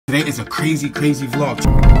Today is a crazy vlog.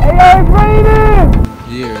 Hey,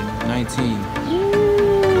 Brendon! Year 19.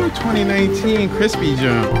 Ooh, 2019 crispy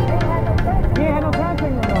jump.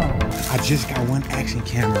 I just got one action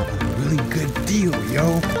camera on a really good deal,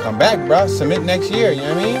 yo. Come back, bro. Submit next year, you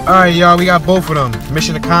know what I mean? Alright, y'all, we got both of them.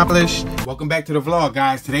 Mission accomplished. Welcome back to the vlog,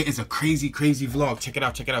 guys. Today is a crazy vlog. Check it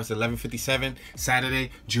out, check it out. It's 11:57,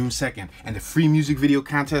 Saturday, June 2nd. And the free music video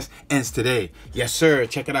contest ends today. Yes, sir.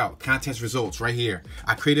 Check it out. Contest results right here.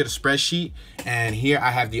 I created a spreadsheet, and here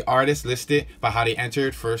I have the artists listed by how they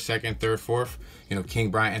entered: first, second, third, fourth. You know,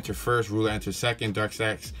 King Brian entered first, Ruler entered second, Dark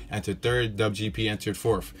Stacks entered third, Dub GP entered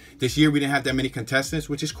fourth. This year we didn't have that many contestants,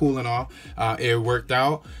 which is cool and all. It worked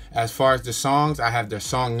out. As far as the songs, I have the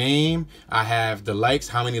song name, I have the likes,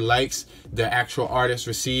 how many likes the actual artist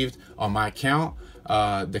received on my account,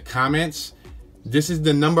 the comments. This is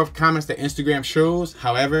the number of comments that Instagram shows.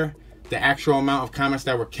 However, the actual amount of comments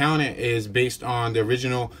that were counted is based on the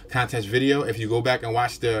original contest video. If you go back and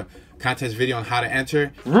watch the contest video on how to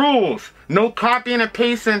enter. Rules: no copying and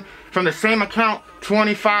pasting from the same account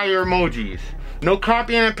 20 fire emojis. No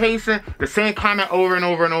copying and pasting the same comment over and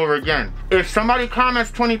over and over again. If somebody comments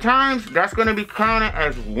 20 times, that's gonna be counted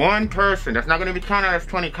as one person. That's not gonna be counted as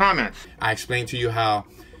 20 comments. I explained to you how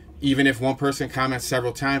even if one person comments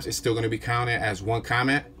several times, it's still gonna be counted as one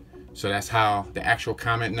comment. So that's how the actual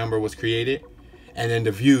comment number was created. And then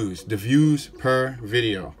the views per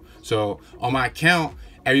video. So on my account,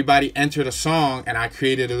 everybody entered a song and I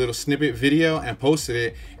created a little snippet video and posted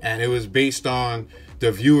it, and it was based on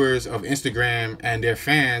the viewers of Instagram and their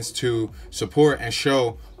fans to support and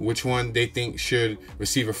show which one they think should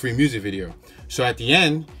receive a free music video. So at the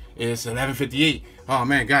end, it's 11:58. Oh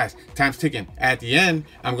man, guys, time's ticking. At the end,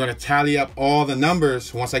 I'm gonna tally up all the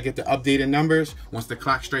numbers once I get the updated numbers, once the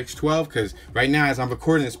clock strikes 12, because right now as I'm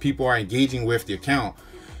recording this, people are engaging with the account.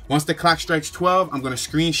 Once the clock strikes 12, I'm gonna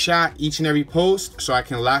screenshot each and every post so I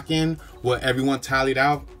can lock in what everyone tallied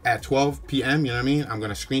out at 12 p.m. You know what I mean? I'm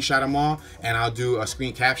gonna screenshot them all, and I'll do a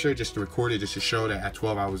screen capture just to record it, just to show that at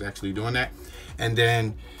 12 I was actually doing that. And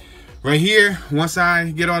then right here, once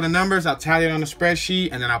I get all the numbers, I'll tally it on the spreadsheet,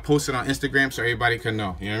 and then I'll post it on Instagram so everybody can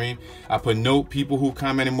know. You know what I mean? I'll put note: people who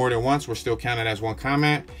commented more than once were still counted as one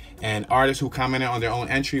comment, and artists who commented on their own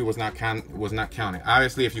entry was not counted.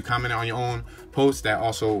 Obviously, if you commented on your own post, that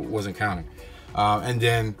also wasn't counted. And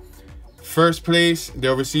then first place,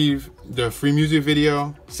 they'll receive the free music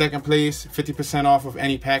video. Second place, 50% off of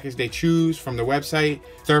any package they choose from the website.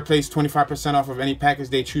 Third place, 25% off of any package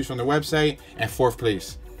they choose from the website. And fourth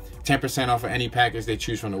place, 10% off of any package they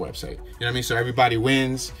choose from the website. You know what I mean? So everybody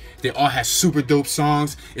wins. They all have super dope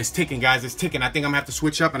songs. It's ticking, guys. It's ticking. I think I'm gonna have to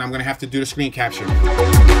switch up, and I'm gonna have to do the screen capture.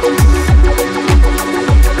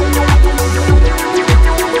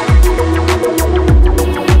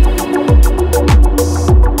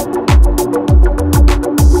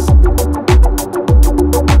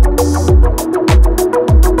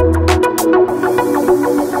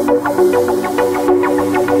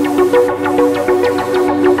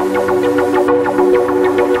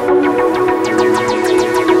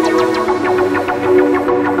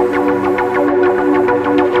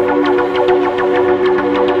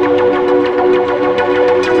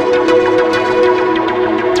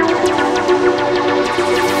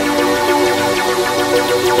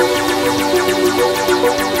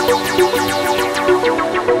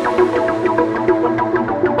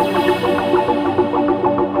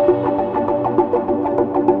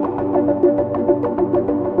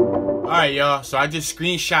 Alright, y'all, so I just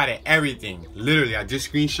screenshotted everything. Literally, I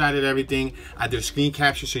just screenshotted everything. I did a screen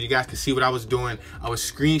capture so you guys can see what I was doing. I was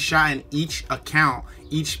screenshotting each account,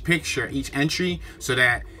 each picture, each entry, so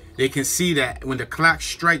that they can see that when the clock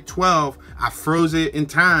strike 12, I froze it in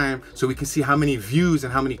time so we can see how many views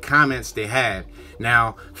and how many comments they had.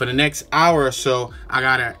 Now, for the next hour or so, I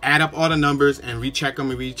gotta add up all the numbers and recheck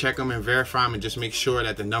them and verify them and just make sure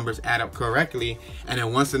that the numbers add up correctly. And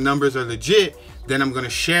then once the numbers are legit, then I'm gonna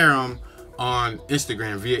share them on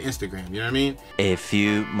Instagram, via Instagram, you know what I mean? A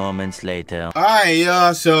few moments later. All right,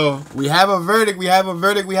 y'all, so we have a verdict,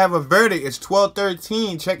 It's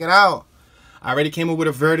 12:13, check it out. I already came up with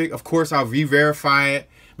a verdict. Of course, I'll re-verify it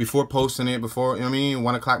before posting it, before, you know what I mean?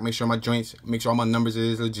 1 o'clock, make sure my joints, make sure all my numbers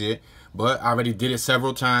is legit. But I already did it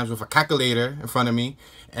several times with a calculator in front of me.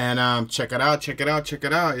 And check it out,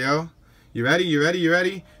 yo. You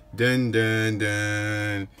ready? Dun, dun,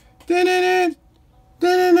 dun. Dun, dun, dun.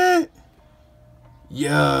 Dun, dun, dun.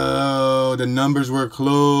 Yo, the numbers were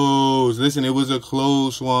close. Listen, it was a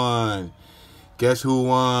close one. Guess who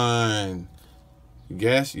won?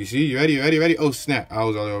 Guess? You see? You ready? Oh, snap. I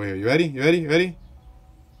was all over here. You ready?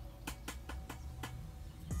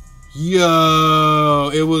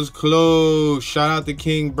 Yo, it was close. Shout out to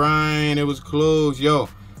King Brian. It was close. Yo,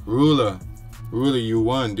 Ruler, you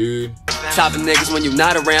won, dude. Top of niggas when you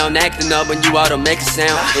not around, acting up when you out to make a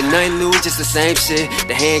sound. And nothing new, just the same shit.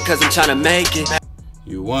 The hand cause I'm trying to make it.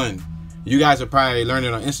 You won. You guys are probably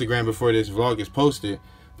learning on Instagram before this vlog is posted,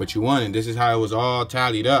 but you won, and this is how it was all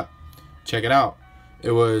tallied up. Check it out.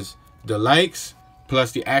 It was the likes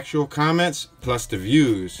plus the actual comments plus the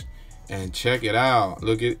views. And check it out.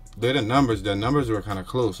 Look at the numbers. The numbers were kind of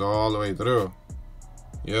close all the way through.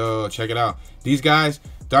 Yo, check it out. These guys,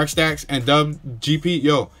 Dark Stacks and Dub GP,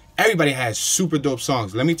 yo, everybody has super dope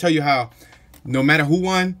songs. Let me tell you how, no matter who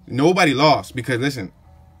won, nobody lost. Because listen,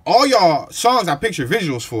 all y'all songs I picture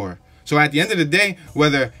visuals for. So at the end of the day,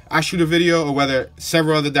 whether I shoot a video or whether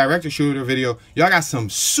several other directors shoot a video, y'all got some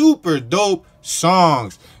super dope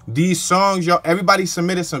songs. These songs, y'all, everybody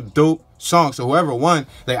submitted some dope songs. So whoever won,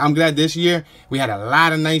 like, I'm glad this year we had a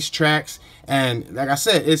lot of nice tracks. And like I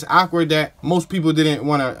said, it's awkward that most people didn't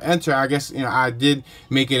want to enter. I guess, you know, I did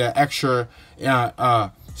make it an extra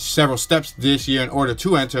several steps this year in order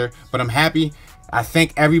to enter, but I'm happy. I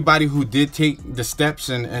thank everybody who did take the steps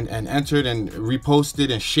and entered and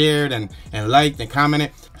reposted and shared and liked and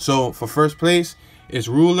commented. So for first place, it's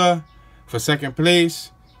Ruler. For second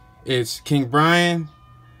place, it's King Brian.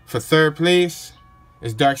 For third place,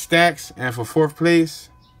 it's Dark Stacks. And for fourth place,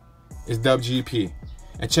 it's Dub GP.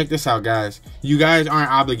 And check this out, guys. You guys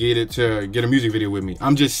aren't obligated to get a music video with me.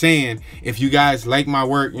 I'm just saying, if you guys like my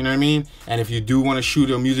work, you know what I mean? And if you do want to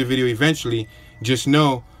shoot a music video eventually, just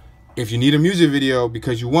know, if you need a music video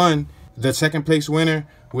because you won, the second place winner,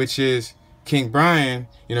 which is King Brian,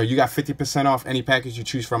 you know, you got 50% off any package you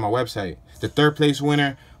choose from our website. The third place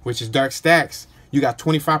winner, which is Dark Stacks, you got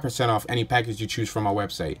 25% off any package you choose from our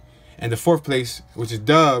website. And the fourth place, which is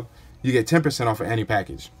Dub, you get 10% off of any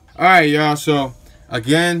package. All right, y'all. So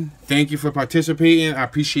again, thank you for participating. I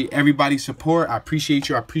appreciate everybody's support. I appreciate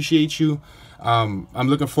you. I appreciate you. I'm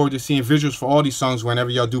looking forward to seeing visuals for all these songs whenever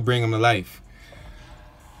y'all do bring them to life.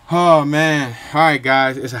 Oh, man. All right,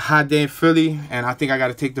 guys. It's a hot day in Philly, and I think I got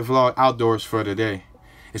to take the vlog outdoors for today.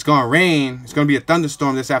 It's going to rain. It's going to be a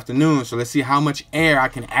thunderstorm this afternoon, so let's see how much air I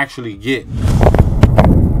can actually get.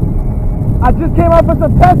 I just came up with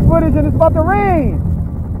some test footage and it's about to rain.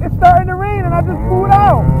 It's starting to rain and I just pulled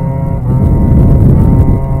out.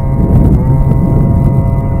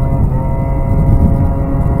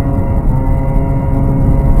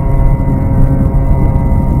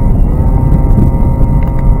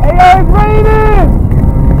 It's raining!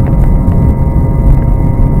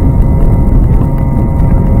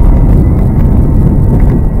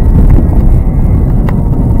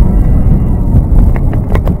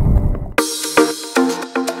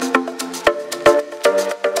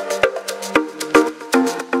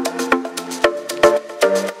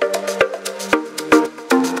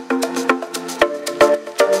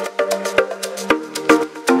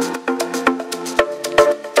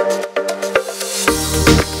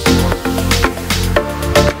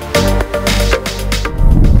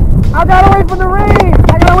 I gotta wait for the rain!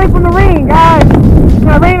 I gotta wait for the rain, guys! It's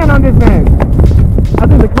not raining on this man. I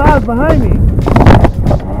think the clouds behind me.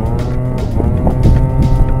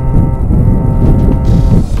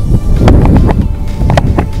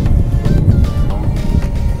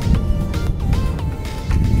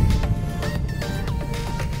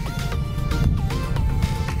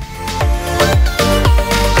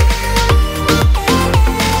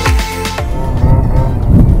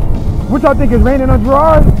 What y'all think is raining on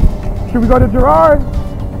Gerard? Should we go to Gerard?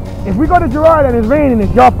 If we go to Gerard and it's raining,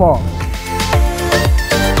 it's your fault.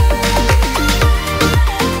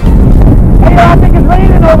 Hey, I think it's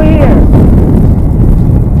raining over here.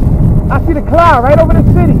 I see the cloud right over the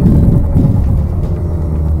city.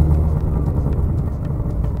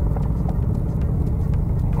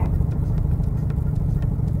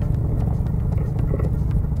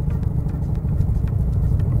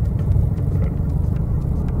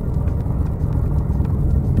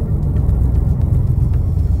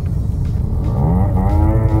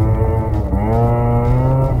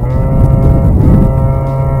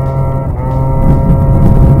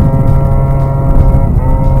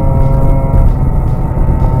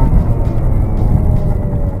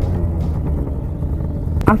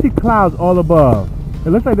 I see clouds all above.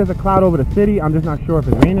 It looks like there's a cloud over the city. I'm just not sure if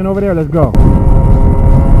it's raining over there. Let's go.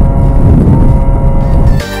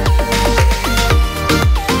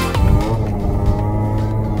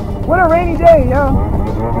 What a rainy day, yo.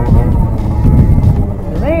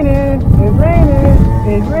 It's raining. It's raining.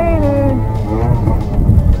 It's raining.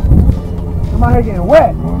 I'm out here getting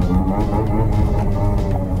wet.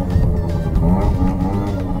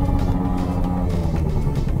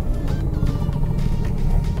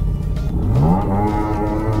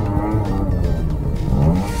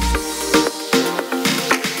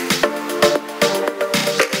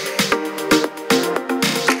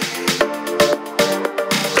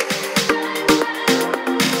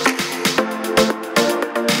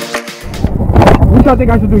 y'all think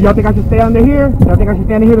I should do? Y'all think I should stay under here? Y'all think I should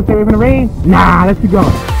stay under here to stay away from the rain? Nah, let's keep going.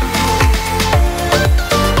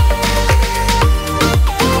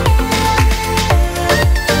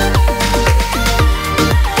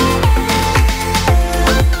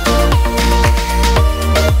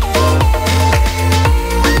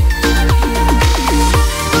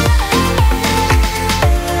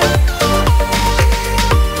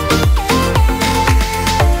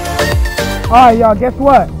 Alright y'all, guess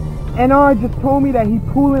what? NR just told me that he's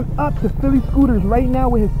pulling up to Philly Scooters right now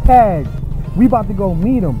with his tags. We about to go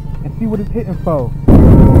meet him and see what it's hitting for.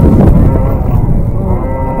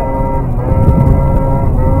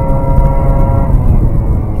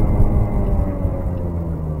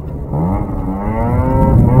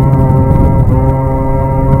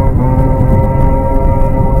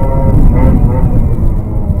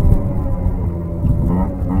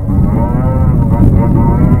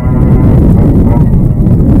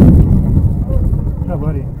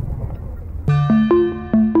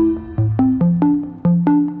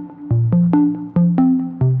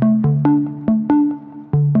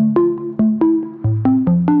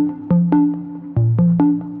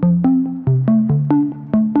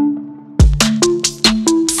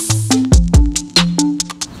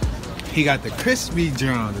 He got the crispy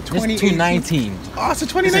drum, the 2018. It's 2019. Oh, it's a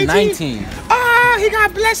 2019? It's a 19. Ah, he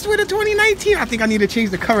got blessed with a 2019. I think I need to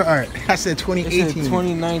change the cover art. I said 2018. It's a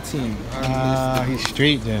 2019. Ah, he's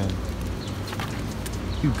straight then.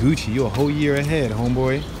 You Gucci, you a whole year ahead,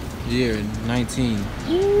 homeboy. Year 19.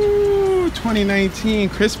 Ooh, 2019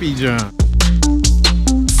 crispy drum.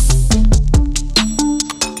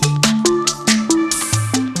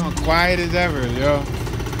 Oh, quiet as ever, yo.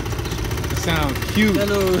 Sounds cute.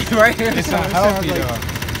 Right here. It sounds healthy though.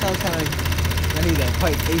 It sounds kind of like I need that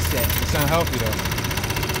pipe ASAP. It sounds healthy though.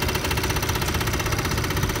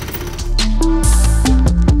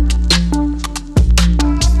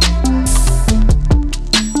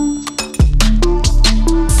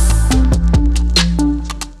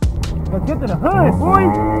 Let's get to the hood,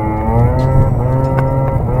 boys.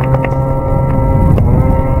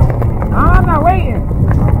 Nah, I'm not waiting.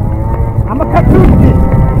 I'ma cut through this.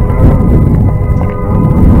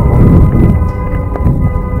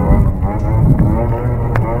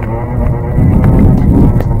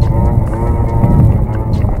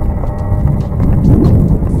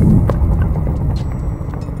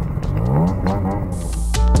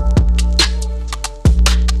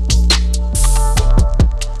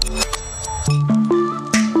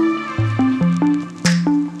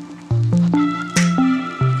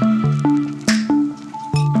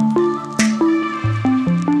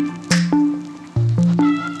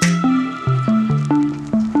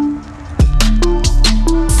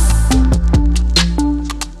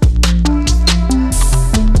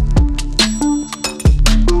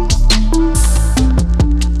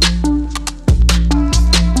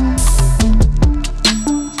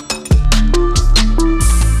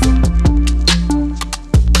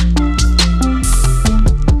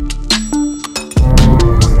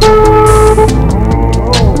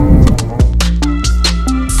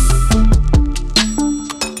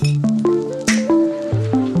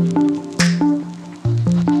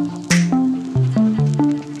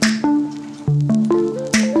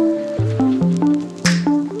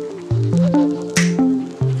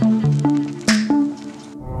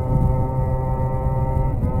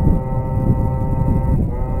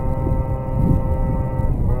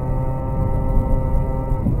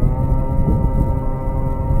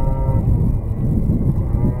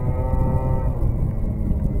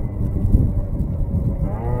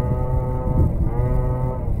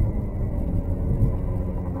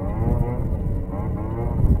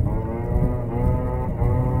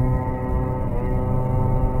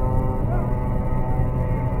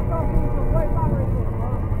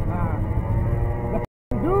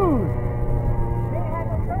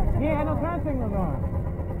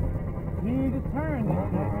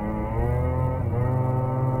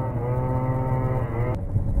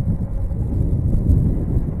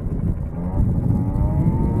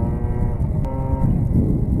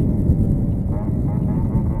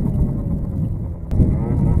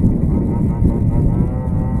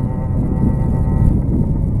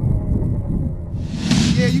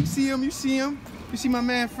 You see him? You see my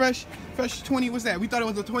man Fresh 20, what's that? We thought it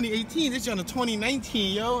was a 2018. This is on a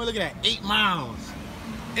 2019, yo. Look at that, 8 miles.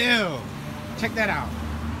 Ew. Check that out.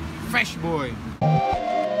 Fresh boy.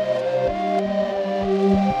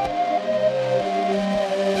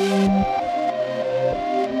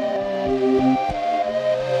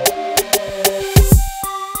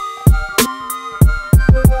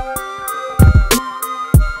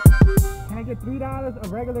 Can I get $3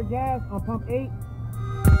 of regular gas on pump 8?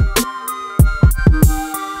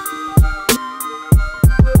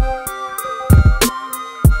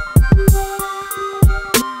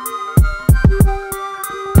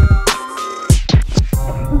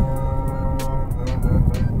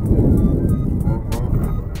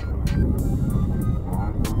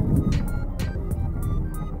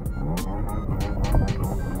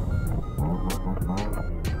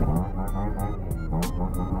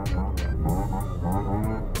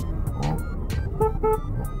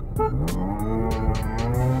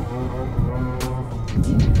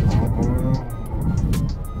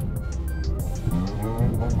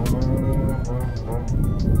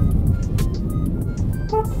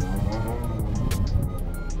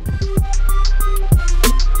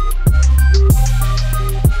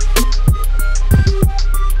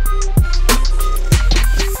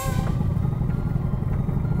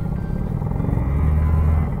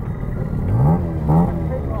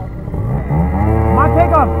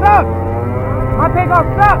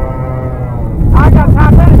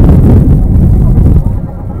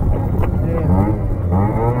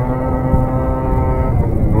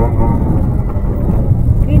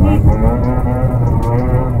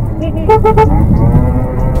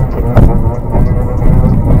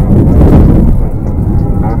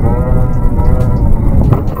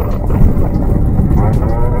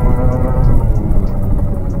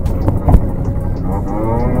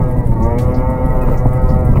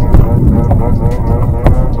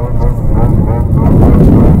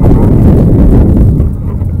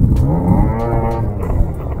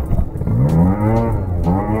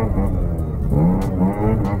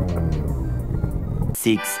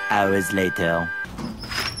 Hours later.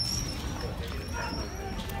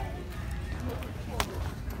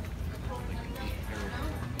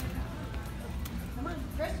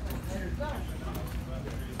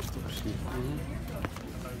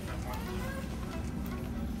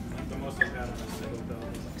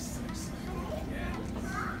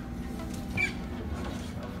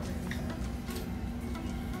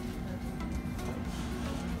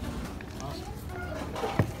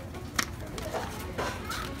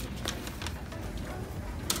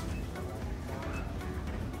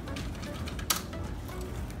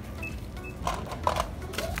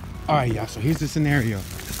 All right, y'all, so here's the scenario.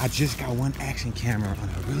 I just got one action camera on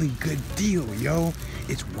a really good deal, yo.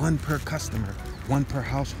 It's one per customer, one per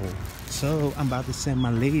household. So I'm about to send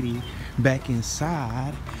my lady back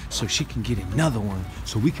inside so she can get another one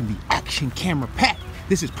so we can be action camera packed.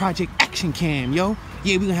 This is Project Action Cam, yo.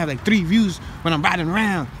 Yeah, we gonna have like 3 views when I'm riding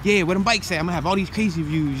around. Yeah, where them bikes at? I'm gonna have all these crazy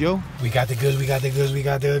views, yo. We got the goods, we got the goods, we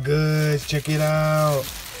got the goods. Check it out.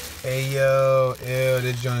 Hey, yo, ew,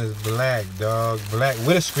 this joint is black, dog. Black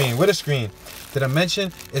with a screen, with a screen. Did I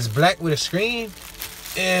mention it's black with a screen?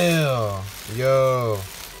 Ew, yo.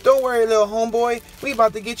 Don't worry, little homeboy. We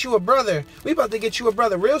about to get you a brother. We about to get you a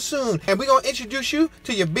brother real soon. And we gonna introduce you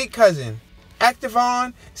to your big cousin.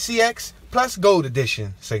 Activon CX Plus Gold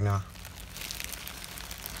Edition, Signal.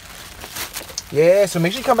 Yeah, so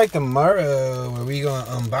make sure you come back tomorrow where we gonna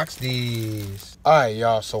unbox these. Alright,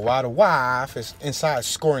 y'all, so while the wife is inside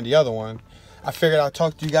scoring the other one, I figured I'll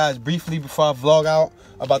talk to you guys briefly before I vlog out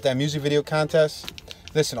about that music video contest.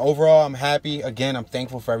 Listen, overall, I'm happy. Again, I'm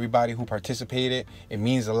thankful for everybody who participated. It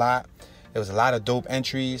means a lot. There was a lot of dope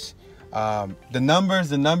entries. The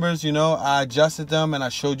numbers, you know, I adjusted them and I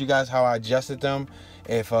showed you guys how I adjusted them.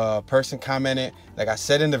 If a person commented, like I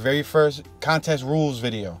said in the very first contest rules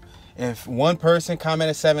video, if one person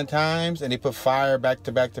commented 7 times and they put fire back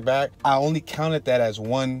to back to back, I only counted that as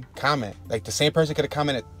one comment. Like the same person could have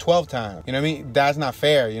commented 12 times. You know what I mean? That's not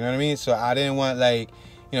fair. You know what I mean? So I didn't want, like,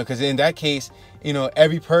 you know, because in that case, you know,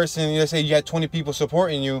 every person, let's say you had 20 people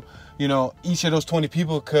supporting you, you know, each of those 20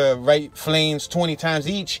 people could write flames 20 times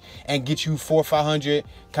each and get you 400 or 500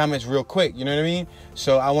 comments real quick. You know what I mean?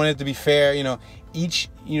 So I wanted it to be fair. You know, each,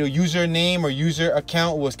 you know, username or user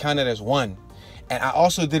account was counted as one. And I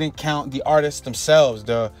also didn't count the artists themselves.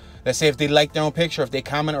 Let's say if they liked their own picture, if they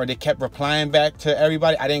comment or they kept replying back to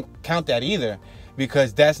everybody, I didn't count that either,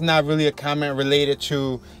 because that's not really a comment related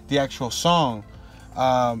to the actual song.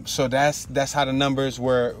 So that's how the numbers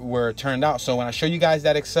were turned out. So when I show you guys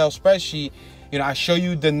that Excel spreadsheet, you know, I show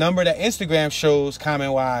you the number that Instagram shows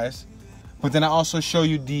comment wise, but then I also show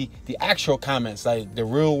you the actual comments, like the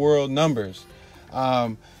real world numbers.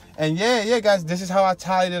 And yeah, guys, this is how I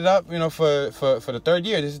tallied it up, you know, for the 3rd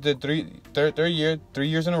year. This is the third year, 3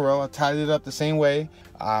 years in a row. I tallied it up the same way.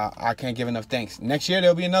 I can't give enough thanks. Next year,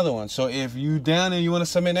 there'll be another one. So if you down and you want to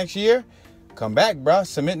submit next year, come back, bro.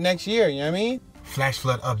 Submit next year, you know what I mean? Flash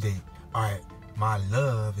flood update. All right, my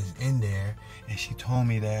love is in there, and she told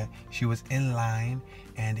me that she was in line,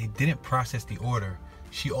 and they didn't process the order.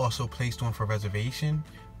 She also placed one for reservation,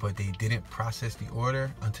 but they didn't process the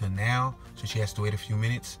order until now, so she has to wait a few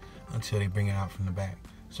minutes until they bring it out from the back.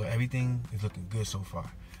 So everything is looking good so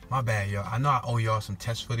far. My bad, y'all. I know I owe y'all some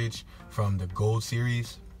test footage from the Gold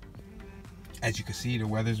series. As you can see, the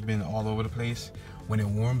weather's been all over the place. When it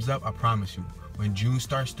warms up, I promise you, when June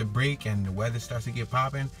starts to break and the weather starts to get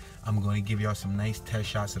popping, I'm going to give y'all some nice test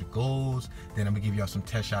shots of the golds. Then I'm going to give y'all some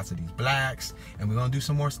test shots of these blacks. And we're going to do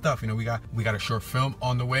some more stuff. You know, we got a short film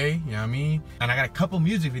on the way, you know what I mean? And I got a couple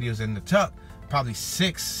music videos in the tuck, probably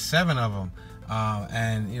 6, 7 of them.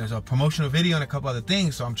 And, you know, it's a promotional video and a couple other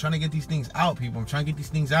things. So I'm trying to get these things out, people. I'm trying to get these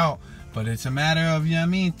things out. But it's a matter of, you know what I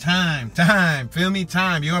mean? Time. Feel me?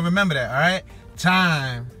 Time. You're going to remember that, all right?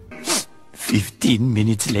 Time. 15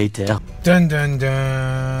 minutes later. Dun dun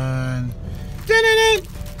dun.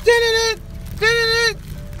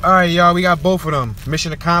 Alright, y'all, we got both of them.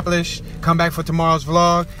 Mission accomplished. Come back for tomorrow's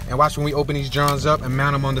vlog and watch when we open these Johns up and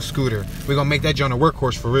mount them on the scooter. We're gonna make that John a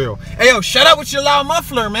workhorse for real. Hey, yo, shut up with your loud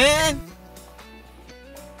muffler, man.